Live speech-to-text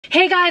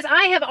Hey guys,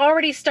 I have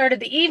already started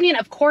the evening.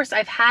 Of course,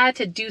 I've had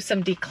to do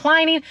some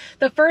declining.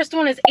 The first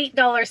one is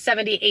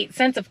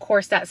 $8.78. Of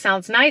course, that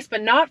sounds nice,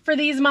 but not for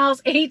these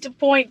miles,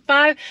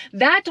 8.5.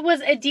 That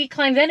was a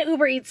decline. Then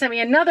Ubereats sent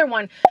me another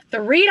one,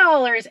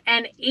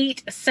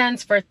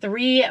 $3.08 for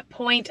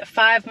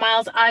 3.5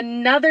 miles.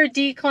 Another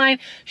decline.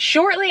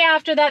 Shortly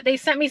after that, they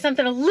sent me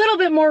something a little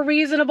bit more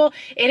reasonable.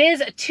 It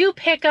is 2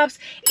 pickups,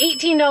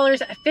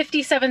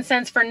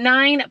 $18.57 for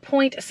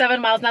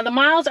 9.7 miles. Now, the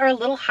miles are a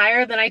little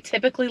higher than I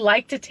typically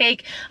like to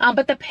take,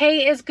 but the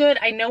pay is good.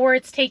 I know where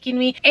it's taking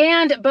me,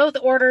 and both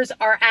orders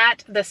are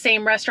at the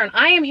same restaurant.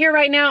 I am here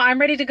right now. I'm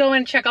ready to go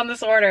and check on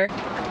this order.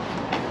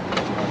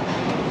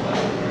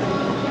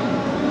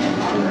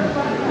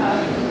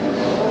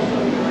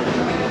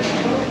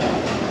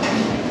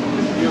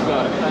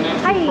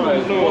 Hi,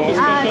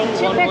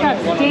 2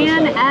 pickups,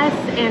 Dan S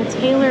and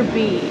Taylor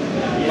B.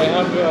 I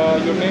have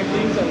your name,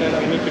 please, and then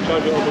I need to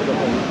charge you over the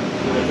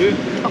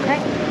phone. Okay.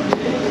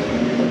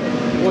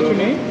 What's your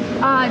name?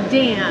 Dan.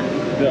 Dan.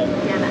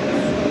 Dan S.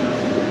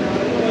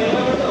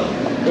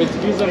 It's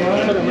Visa,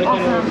 Master, American.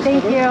 Awesome.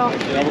 Thank you. Yeah,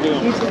 have a good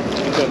one. You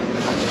too.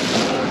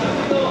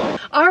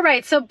 All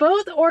right, so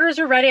both orders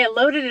are ready. I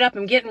loaded it up.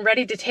 I'm getting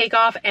ready to take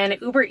off, and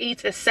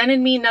Ubereats is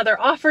sending me another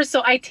offer.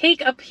 So I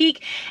take a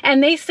peek,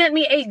 and they sent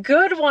me a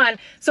good one.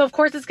 So of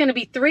course it's going to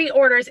be 3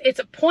 orders. It's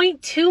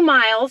 0.2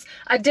 miles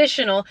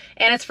additional,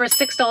 and it's for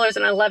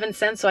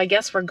 $6.11. So I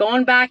guess we're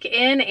going back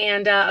in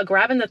and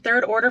grabbing the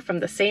 3rd order from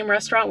the same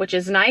restaurant, which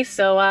is nice.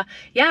 So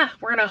yeah,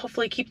 we're gonna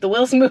hopefully keep the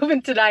wheels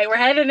moving tonight. We're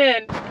heading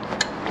in.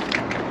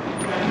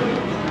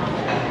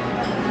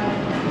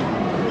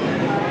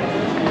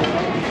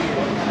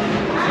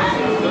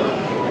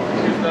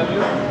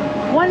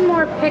 One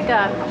more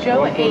pickup,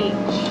 Joe H.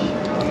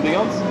 Anything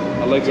else?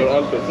 I like your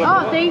outfit.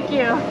 Oh, thank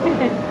you.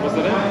 What's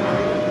the name?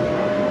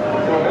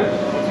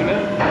 What's your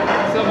name?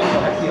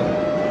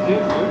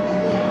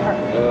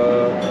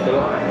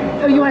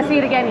 Oh, you want to see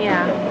it again?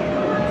 Yeah.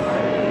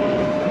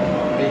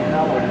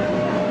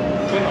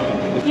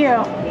 Thank you.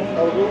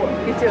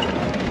 You too.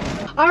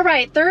 All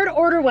right, 3rd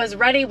order was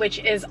ready, which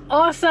is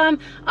awesome.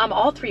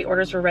 All 3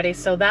 orders were ready,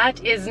 so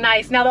that is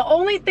nice. Now, the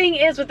only thing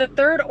is with the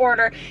 3rd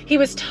order, he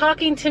was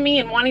talking to me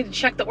and wanting to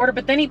check the order,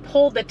 but then he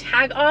pulled the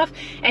tag off,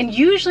 and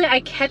usually I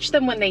catch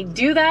them when they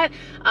do that.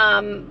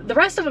 The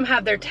rest of them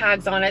have their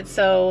tags on it,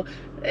 so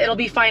it'll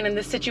be fine in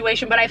this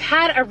situation. But I've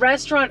had a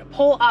restaurant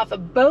pull off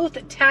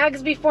both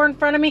tags before in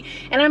front of me,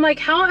 and I'm like,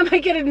 how am I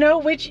gonna know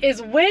which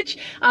is which?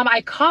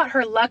 I caught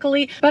her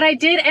luckily, but I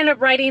did end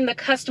up writing the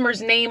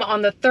customer's name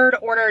on the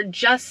 3rd order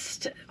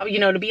just, you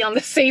know, to be on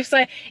the safe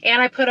side,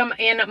 and I put them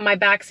in my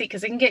back seat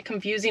because it can get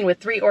confusing with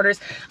 3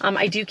 orders.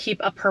 I do keep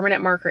a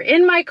permanent marker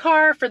in my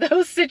car for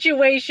those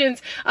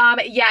situations.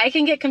 Yeah, it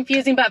can get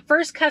confusing, but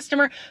first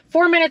customer,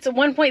 4 minutes,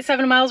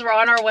 1.7 miles, we're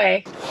on our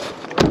way.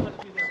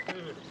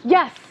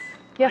 Yes.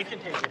 Yes.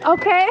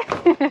 Okay.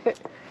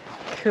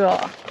 Cool.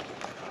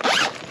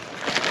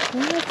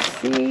 Let's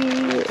see.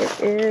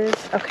 It is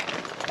okay.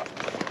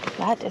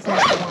 That is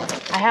not the one.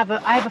 I have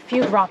a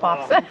few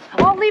drop-offs.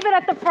 I'll leave it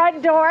at the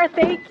front door.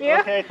 Thank you.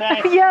 Okay,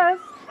 thanks. Yes.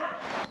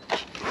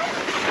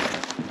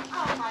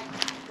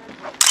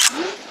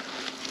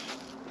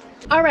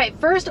 All right,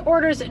 first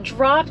orders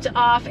dropped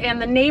off,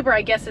 and the neighbor,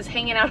 I guess, is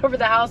hanging out over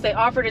the house. They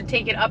offered to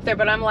take it up there,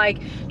 but I'm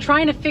like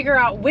trying to figure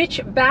out which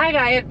bag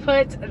I had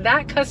put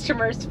that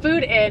customer's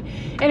food in.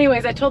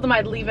 Anyways, I told them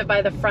I'd leave it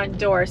by the front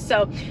door.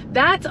 So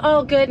that's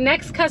all good.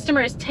 Next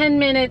customer is 10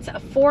 minutes,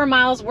 4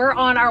 miles. We're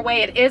on our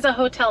way. It is a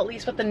hotel, at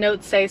least what the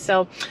notes say.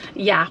 So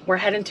yeah, we're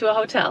heading to a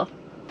hotel.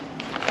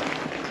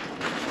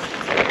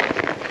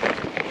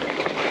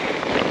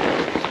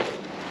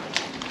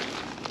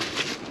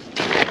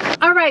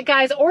 All right,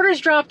 guys, orders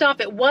dropped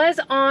off. It was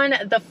on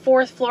the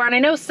 4th floor, and I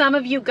know some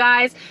of you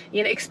guys,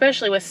 you know,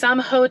 especially with some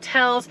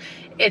hotels,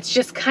 it's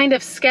just kind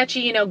of sketchy,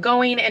 you know,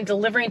 going and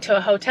delivering to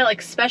a hotel,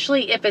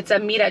 especially if it's a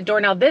meet at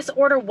door. Now, this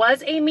order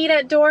was a meet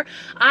at door.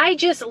 I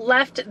just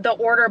left the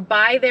order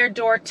by their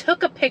door,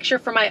 took a picture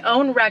for my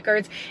own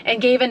records, and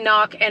gave a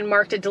knock and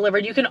marked it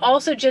delivered. You can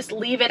also just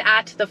leave it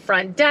at the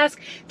front desk,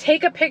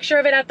 take a picture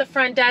of it at the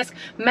front desk,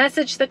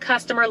 message the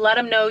customer, let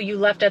them know you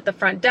left at the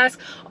front desk.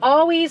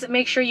 Always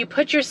make sure you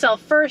put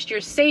yourself first, your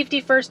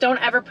safety first. Don't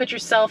ever put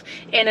yourself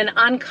in an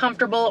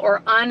uncomfortable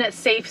or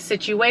unsafe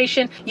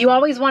situation. You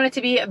always want it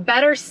to be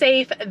better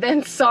safe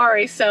than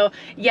sorry. So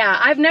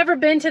yeah, I've never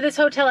been to this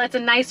hotel. It's a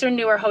nicer,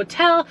 newer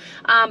hotel,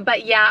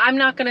 but yeah, I'm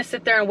not gonna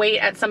sit there and wait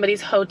at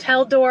somebody's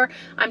hotel door.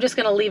 I'm just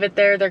gonna leave it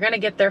there. They're gonna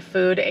get their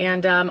food,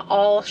 and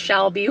all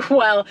shall be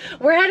well.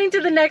 We're heading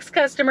to the next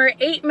customer,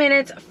 8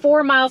 minutes,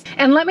 4 miles,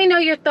 and let me know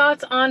your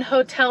thoughts on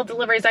hotel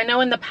deliveries. I know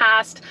in the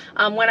past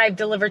when I've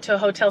delivered to a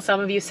hotel, some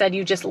of you said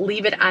you just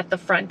leave it at the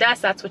front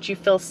desk. That's what you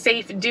feel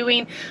safe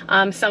doing.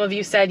 Some of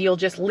you said you'll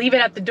just leave it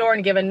at the door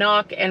and give a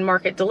knock and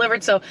mark it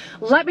delivered. So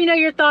let me know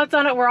your thoughts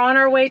on it. We're on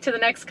our way to the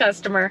next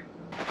customer.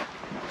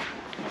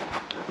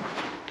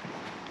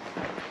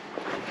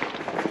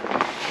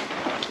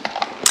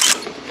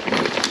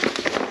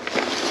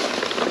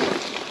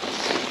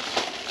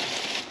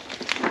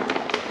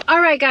 All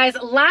right, right, guys,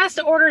 last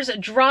orders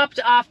dropped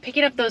off.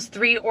 Picking up those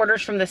 3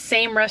 orders from the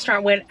same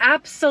restaurant went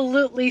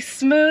absolutely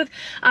smooth.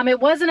 It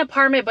was an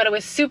apartment, but it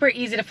was super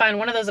easy to find.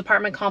 One of those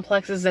apartment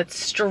complexes that's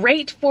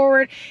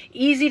straightforward,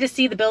 easy to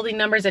see the building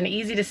numbers and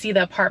easy to see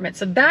the apartment.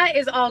 So that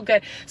is all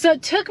good. So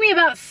it took me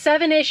about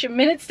 7-ish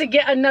minutes to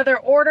get another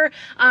order.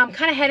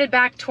 Kind of headed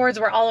back towards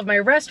where all of my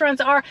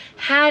restaurants are.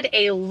 Had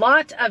a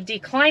lot of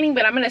declining,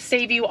 but I'm going to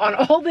save you on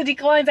all the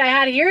declines I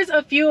had. Here's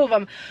a few of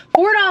them.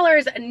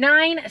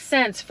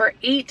 $4.09 for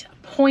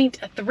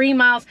 8.3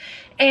 miles.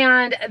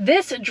 And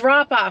this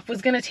drop off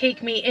was going to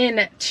take me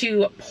in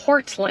to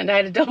Portland. I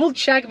had to double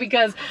check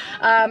because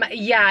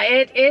yeah,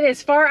 it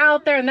is far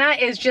out there, and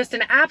that is just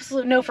an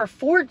absolute no for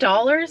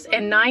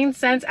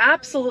 $4.09.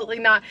 Absolutely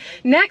not.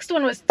 Next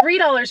one was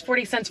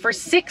 $3.40 for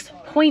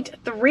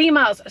 6.3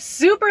 miles.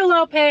 Super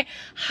low pay,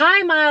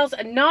 high miles,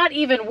 not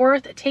even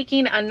worth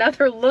taking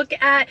another look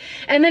at.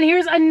 And then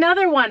here's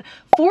another one,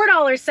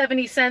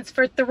 $4.70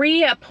 for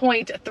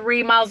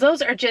 3.3 miles.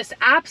 Those are just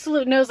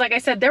absolute no's. Like I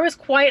said, there was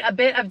quite a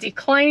bit of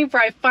declining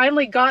before I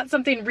finally got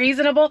something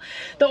reasonable.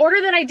 The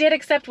order that I did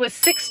accept was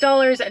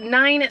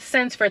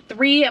 $6.09 for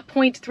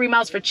 3.3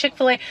 miles for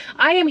Chick-fil-A.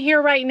 I am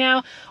here right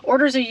now.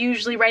 Orders are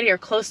usually ready or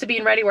close to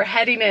being ready. We're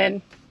heading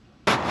in.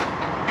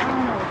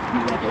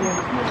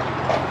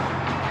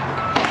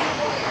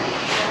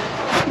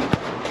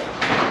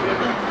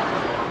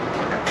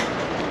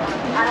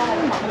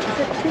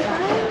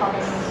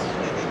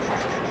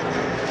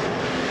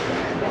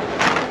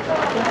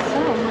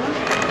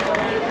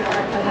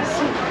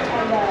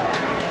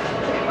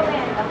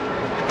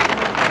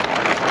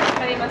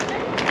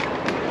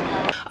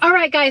 All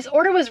right, guys,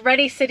 order was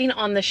ready, sitting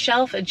on the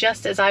shelf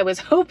just as I was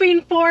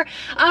hoping for.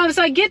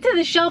 So I get to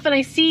the shelf and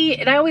I see,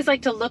 and I always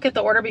like to look at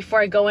the order before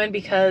I go in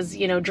because,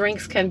 you know,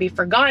 drinks can be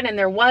forgotten, and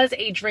there was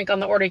a drink on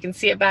the order. You can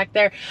see it back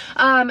there.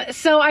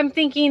 So I'm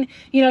thinking,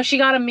 you know, she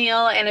got a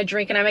meal and a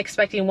drink, and I'm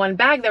expecting 1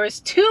 bag. There was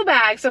 2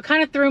 bags, so it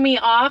kind of threw me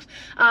off.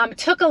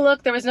 Took a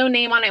look, there was no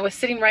name on it. It was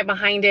sitting right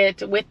behind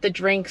it with the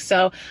drink.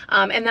 So,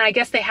 and then I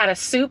guess they had a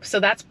soup. So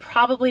that's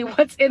probably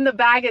what's in the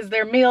bag, is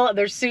their meal,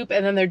 their soup,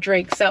 and then their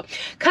drink. So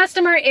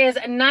customer is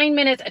 9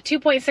 minutes,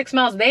 2.6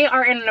 miles. They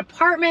are in an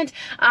apartment,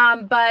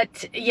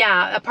 but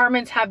yeah,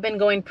 apartments have been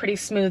going pretty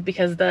smooth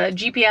because the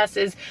GPS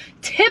is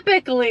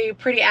typically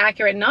pretty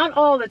accurate. Not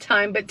all the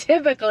time, but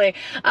typically.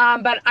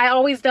 But I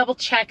always double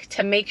check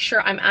to make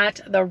sure I'm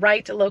at the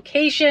right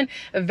location,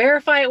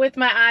 verify it with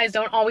my eyes.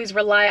 Don't always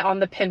rely on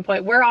the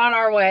pinpoint. We're on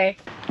our way.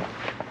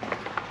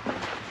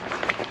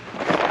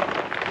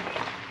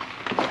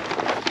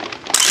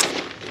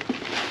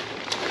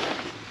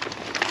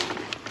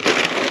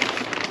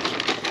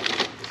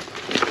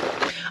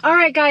 All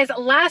right, guys,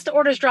 last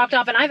orders dropped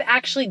off, and I've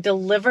actually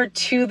delivered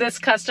to this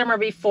customer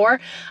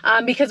before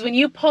because when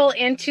you pull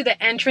into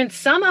the entrance,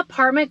 some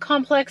apartment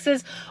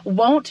complexes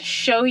won't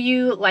show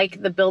you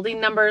like the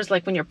building numbers,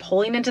 like when you're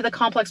pulling into the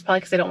complex, probably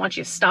because they don't want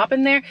you to stop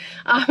in there.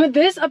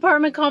 This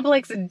apartment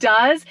complex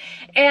does,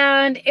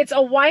 and it's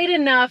wide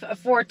enough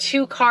for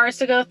 2 cars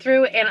to go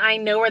through, and I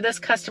know where this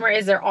customer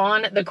is. They're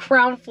on the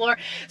ground floor.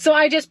 So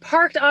I just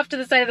parked off to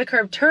the side of the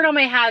curb, turned on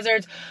my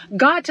hazards,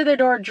 got to their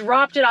door,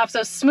 dropped it off.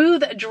 So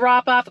smooth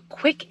drop off,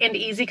 quick and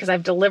easy because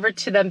I've delivered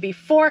to them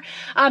before.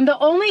 The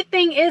only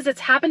thing is,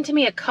 it's happened to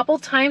me a couple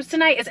times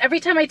tonight, is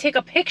every time I take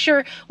a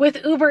picture with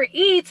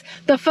Ubereats,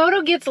 the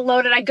photo gets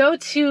loaded. I go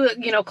to,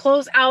 you know,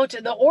 close out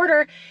the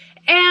order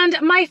and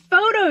my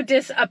photo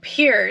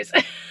disappears.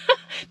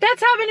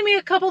 That's happened to me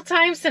a couple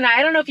times tonight.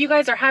 I don't know if you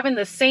guys are having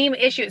the same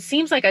issue. It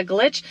seems like a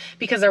glitch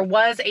because there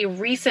was a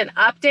recent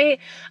update.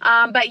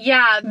 But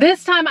yeah,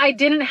 this time I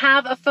didn't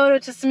have a photo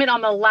to submit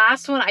on the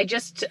last one. I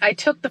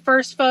took the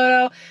first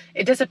photo,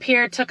 it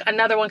disappeared, took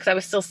another one because I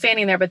was still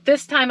standing there. But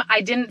this time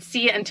I didn't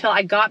see it until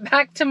I got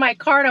back to my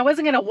car, and I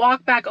wasn't gonna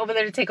walk back over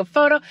there to take a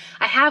photo.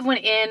 I have one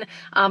in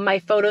my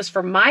photos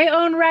for my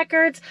own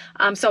records.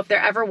 So if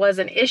there ever was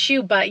an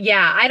issue, but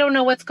yeah, I don't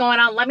know what's going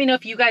on. Let me know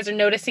if you guys are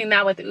noticing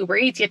that with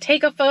Ubereats. You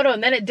take a photo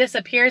and then it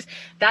disappears.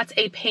 That's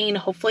a pain.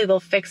 Hopefully they'll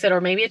fix it, or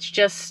maybe it's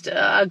just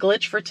a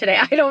glitch for today.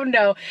 I don't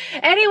know.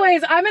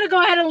 Anyways, I'm gonna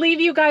go ahead and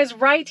leave you guys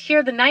right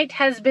here. The night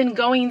has been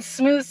going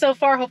smooth so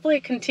far. Hopefully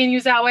it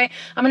continues that way.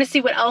 I'm gonna see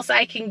what else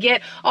I can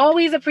get.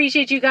 Always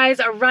appreciate you guys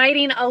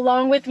riding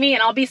along with me,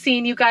 and I'll be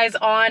seeing you guys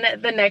on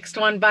the next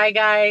one. Bye,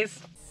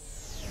 guys.